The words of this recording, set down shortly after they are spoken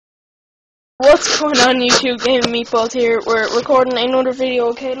What's going on, YouTube? Game Meatballs here. We're recording another video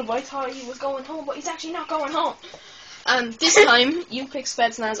of Caleb. I thought he was going home, but he's actually not going home. This time, you pick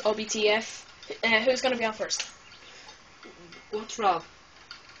Spetsnaz or BTF. Who's going to be on first? What's Rob?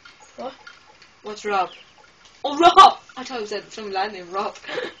 What? What's Rob? Oh, Rob! I thought you said some lad named Rob.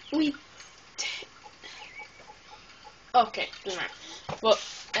 Okay, doesn't matter. Well,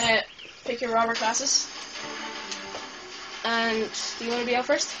 pick your robber classes. And do you want to be out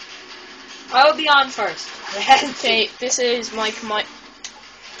first? I'll be on first. Okay, this is Mike.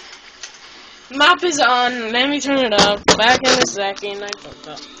 Map is on. Let me turn it up. Back in a second. I fucked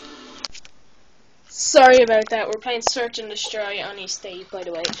up. Sorry about that. We're playing Search and Destroy on East State, by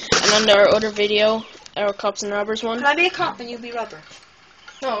the way. And on our other video, our Cops and Robbers one. Can I be a cop and you be robber?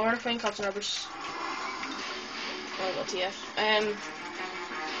 No, we're not playing Cops and Robbers. Oh, what TF.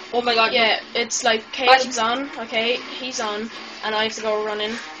 Oh my god. Yeah, it's like Caleb's on, okay, he's on, and I have to go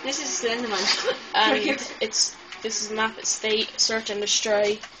running. This is Slenderman. And this is map at state, search and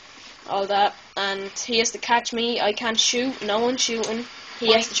destroy, all that. And he has to catch me, I can't shoot, no one's shooting.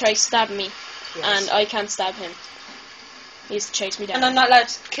 He has to try to stab me, and I can't stab him. He has to chase me down. And I'm not allowed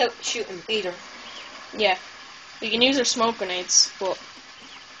to shoot him either. Yeah. We can use our smoke grenades, but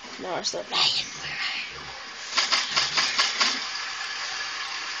no, our stuff.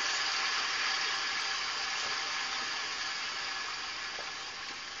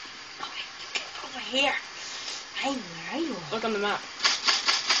 Here. Hey, where are you? Look on the map.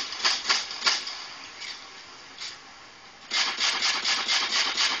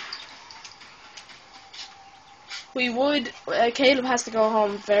 We would, Caleb has to go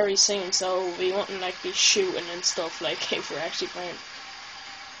home very soon, so we wouldn't like be shooting and stuff like if we're actually playing.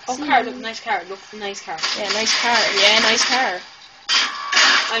 Oh, car, look, nice car, look, nice car. Yeah, nice car, yeah, nice car.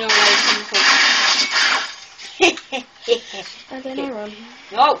 I know where it's coming from. And then I run.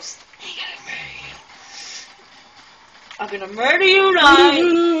 No! I'm gonna murder you now.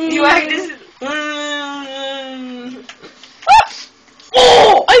 You act this.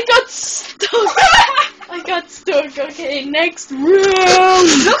 Oh! I got stuck. I got stuck. Okay, next round.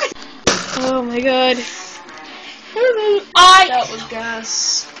 Look at. Oh my god. That was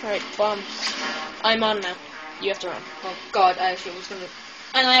gas. Right, bomb. I'm on now. You have to run. Oh god, I actually was gonna.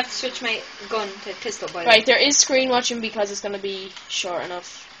 And I have to switch my gun to pistol. By the way. Right, there is screen watching because it's gonna be short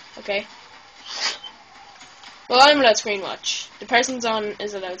enough. Okay. Well, I'm allowed screen watch. The person's on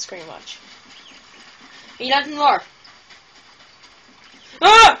is allowed screen watch. He doesn't work.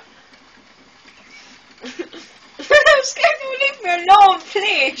 Ah! I'm scared to leave me alone,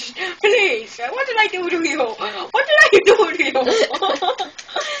 please. Please. What did I do to you? What did I do to you?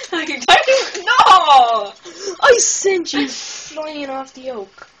 No! I sent you flying off the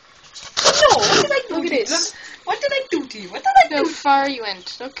oak. No, what did I do Look to at you? this. What did I do to you? What did I do? How far you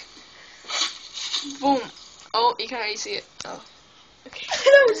went. Look. Boom. Oh, you can't really see it. Oh. Okay.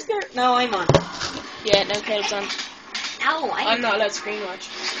 I was scared. No, I'm on. Yeah, now Caleb's on. No, I'm not allowed screen watch.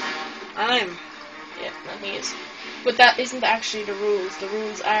 I'm. Yeah, no, he is. But that isn't actually the rules. The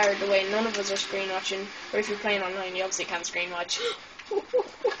rules are the way none of us are screen watching. Or if you're playing online, you obviously can't screen watch.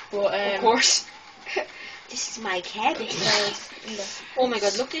 But, of course. This is my cabin. Oh my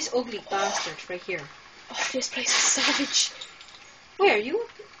god, look this ugly bastard right here. Oh, this place is savage. Where are you?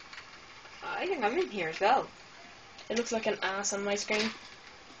 I think I'm in here as well. It looks like an ass on my screen.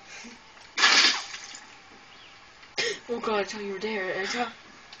 Oh god, I thought you were there.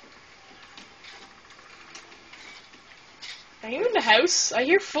 Are you in the house? I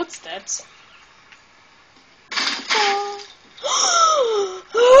hear footsteps.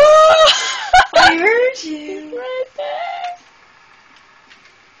 I heard you. Right there.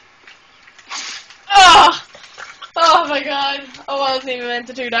 Oh! Oh my god. I wasn't even meant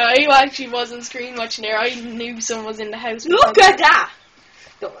to do that. I actually wasn't screen watching there. I knew someone was in the house. Look at that!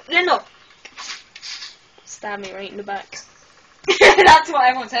 No. Stab me right in the back. That's what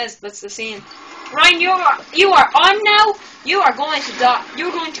everyone says. That's the scene. Ryan, you are on now. You are going to die.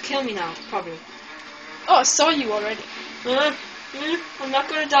 You're going to kill me now, probably. Oh, I saw you already. I'm not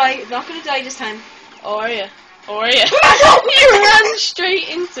gonna die. I'm not gonna die this time. Oh, are you? Oh, are you? You ran straight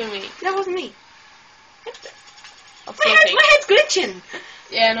into me. That wasn't me. My head's glitching.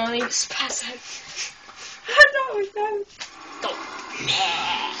 Yeah, no, I need to pass out. I know it was. Don't.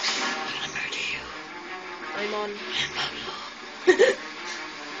 I'll murder you. I'm on.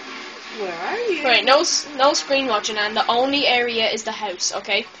 Where are you? Right, no screen watching, and the only area is the house,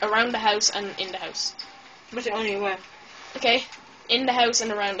 okay? Around the house and in the house. What's the only way? Okay? In the house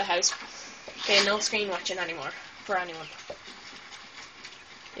and around the house. Okay, no screen watching anymore. For anyone.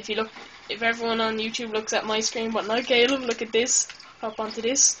 If everyone on YouTube looks at my screen but not Caleb, look at this. Hop onto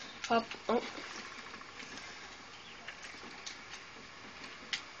this. Hop. Oh.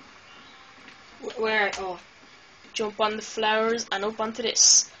 Where? Oh. Jump on the flowers and up onto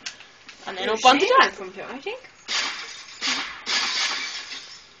this. And then up onto that. From here, I think.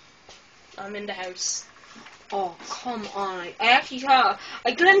 I'm in the house. Oh, come on. I actually saw...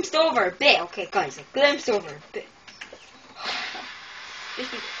 I glimpsed over a bit. Okay, guys, I glimpsed over a bit.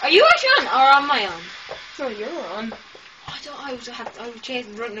 Are you actually on, or am I on? No, you're on. I was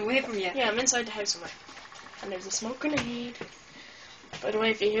chasing, running away from you. Yeah, I'm inside the house somewhere. And there's a smoke grenade. By the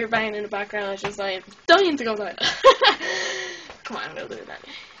way, if you hear banging in the background, I was just like, dying to go down. Come on, we'll do that.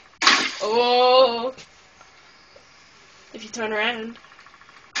 Oh! If you turn around.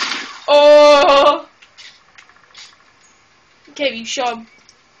 Oh! Okay, you shove.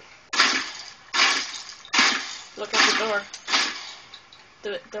 Look at the door.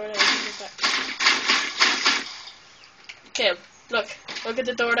 The door that you just back. Okay, look at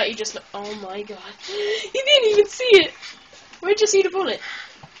the door that you just. Oh my god! You didn't even see it. Where'd you see the bullet?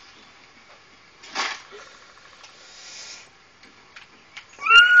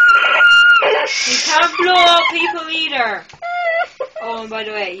 You can't blow up people either. Oh, and by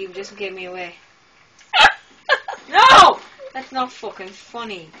the way, you just gave me away. No! That's not fucking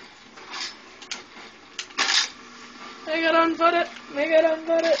funny. Make it unput it. Make it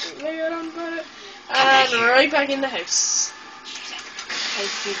unput it. Make it unput it. And right back in the house.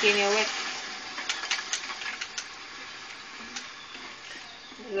 You gave me away.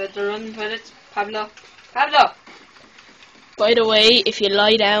 Let the run put it. Pablo. Pablo! By the way, if you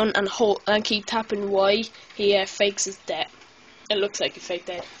lie down and keep tapping Y, he fakes his death. It looks like he faked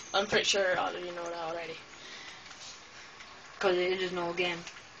death. I'm pretty sure all of you know that already. Because it is no game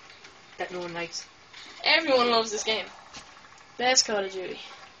that no one likes. Everyone loves this game. Best Call of Duty.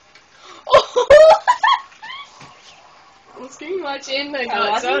 Oh! I'm screen watching. I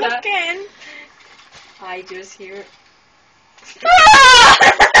wasn't that. looking. I just hear it.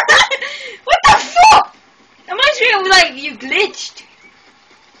 What the fuck? Am I sure like you glitched?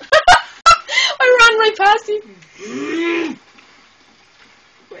 I ran right past you.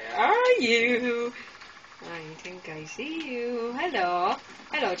 Where are you? I think I see you. Hello.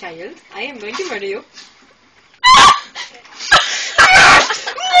 Hello, child. I am going to murder you.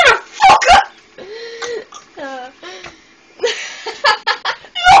 Motherfucker!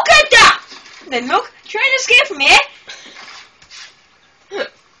 Look at that! Then look, try to escape from me, eh?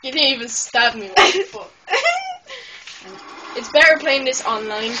 You didn't even stab me. What the fuck? It's better playing this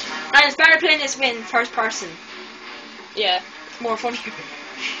online. And it's better playing this in first person. Yeah. It's more funny.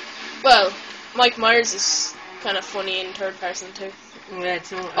 Well, Myres is kind of funny in third person too. Yeah,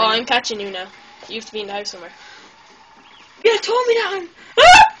 it's not. Oh, I'm catching you now. You have to be in the house somewhere. You told me that.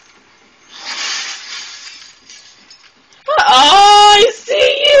 Oh, I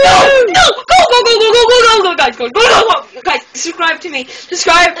see you! No! Go, guys, go, guys, subscribe to me,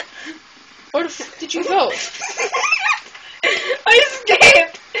 subscribe. Where the f did you go? I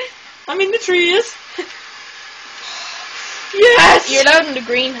escaped. I'm in the trees. Yes! You're allowed in the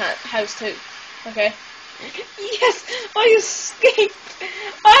green house too. Okay. Yes, I escaped.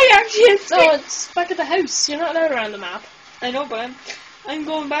 I actually escaped. No, it's back at the house. You're not allowed around the map. I know, but I'm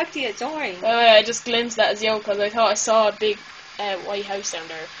going back to it, don't worry. Oh, yeah, I just glimpsed that as yo because I thought I saw a big white house down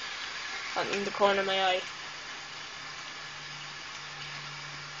there in the corner of my eye.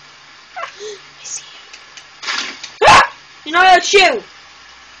 I see you. Ah! You're not allowed to shoot.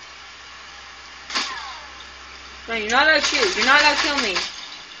 No, you're not allowed to shoot. You're not allowed to kill me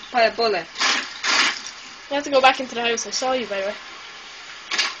by a bullet. You have to go back into the house. I saw you, by the way.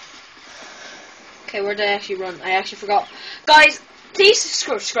 Okay, where did I actually run? I actually forgot. Guys, please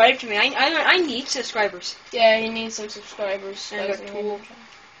subscribe to me. I need subscribers. Yeah, you need some subscribers. And guys.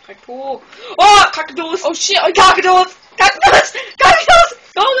 Cockatoos. Oh, cockatoos. Oh shit! Cockatoos. Cockatoos. Cockatoos.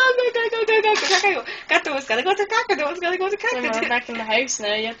 Go. Cockatoos. Gotta go to cockatoos. Gotta go to We're cockatoos. back in the house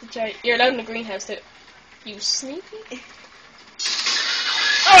now. You have to try. You're allowed in the greenhouse too. You sneaky.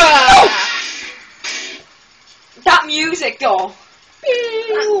 Ah! That music, though.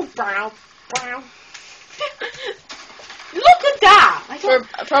 Brow. Look at that. We're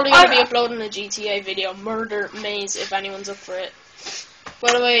probably going to be uploading a GTA video, Murder Maze, if anyone's up for it.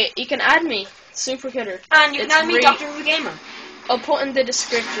 By the way, you can add me, Super Killer. And you can add me, Dr. Who Gamer. I'll put in the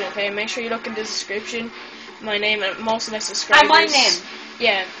description, okay? Make sure you look in the description. My name and most of my subscribers. And my name.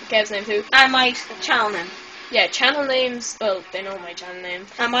 Yeah, Kev's name too. And my channel name. Yeah, channel names. Well, they know my channel name.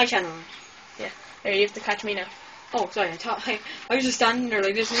 And my channel. Yeah. There, you have to catch me now. Oh, sorry. I was just standing there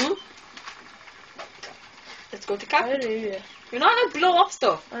like this, you know? Let's go to cap. You're not gonna blow up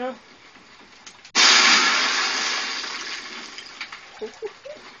stuff. I know. I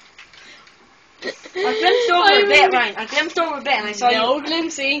glimpsed over a bit, Ryan. I glimpsed over a bit and I saw you.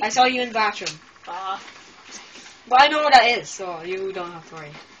 Glimpsy. I saw you in the bathroom. But I know what that is, so you don't have to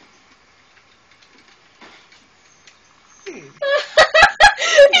worry. He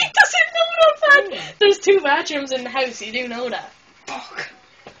doesn't know that. There's 2 bathrooms in the house. You do know that. Fuck.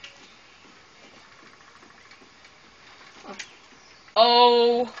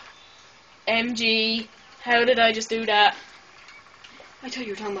 Oh, MG. How did I just do that? I thought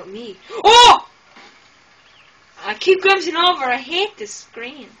you were talking about me. Oh! I keep glimpsing over. I hate this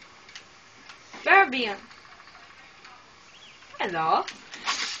screen. Fabian. Hello.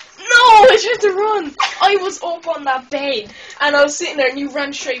 No, I tried to run. I was up on that bed, and I was sitting there, and you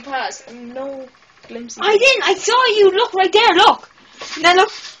ran straight past. And no glimpse. I didn't. I saw you. Look right there. Look. And then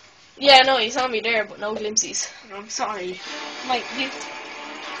look. Yeah, no, you saw me there, but no glimpsies. I'm sorry. Mike, you.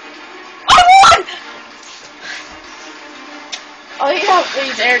 I won! I have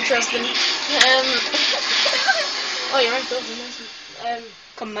these air trusting. Oh, you're right, though.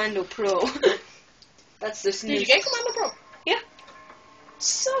 Commando Pro. That's the Did you get Commando Pro? Yeah.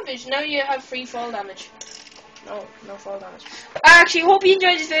 Savage. Now you have free fall damage. No fall damage. I actually hope you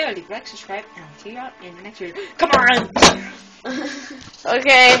enjoyed this video. Leave a like, subscribe, and I'll see you all in the next video. Come on!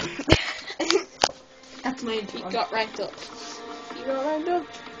 Okay. That's my He got ranked up. You got ranked up.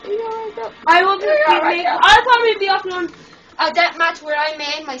 I will I'll probably be uploading a death match where I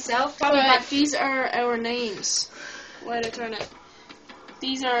made myself. Probably But these are our names. Why did I turn it?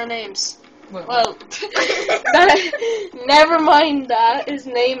 These are our names. Well, never mind that. His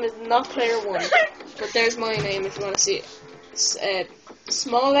name is not player 1. But there's my name if you want to see it. It's,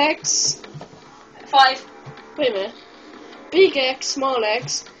 small x. 5. Wait a minute. Big X, small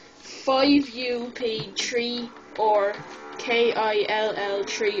x, 5UP3 or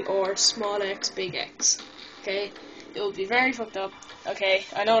KILL3 or small x, big X. Okay? It will be very fucked up. Okay,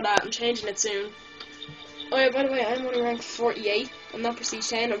 I know that. I'm changing it soon. Oh yeah, by the way, I'm only ranked 48. I'm not Prestige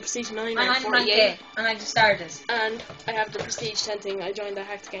 10, I'm Prestige 9, And I'm I'm 48. ranked 8, and I just started this. And I have the Prestige 10 thing. I joined the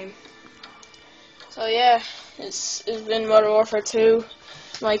hacked game. So yeah, it's been Modern Warfare 2.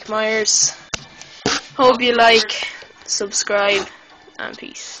 Mike Myers. Hope you like, subscribe, and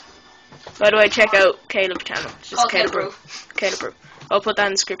peace. By the way, check out Khalib's channel. It's just Khalib. I'll put that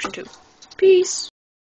in the description too. Peace.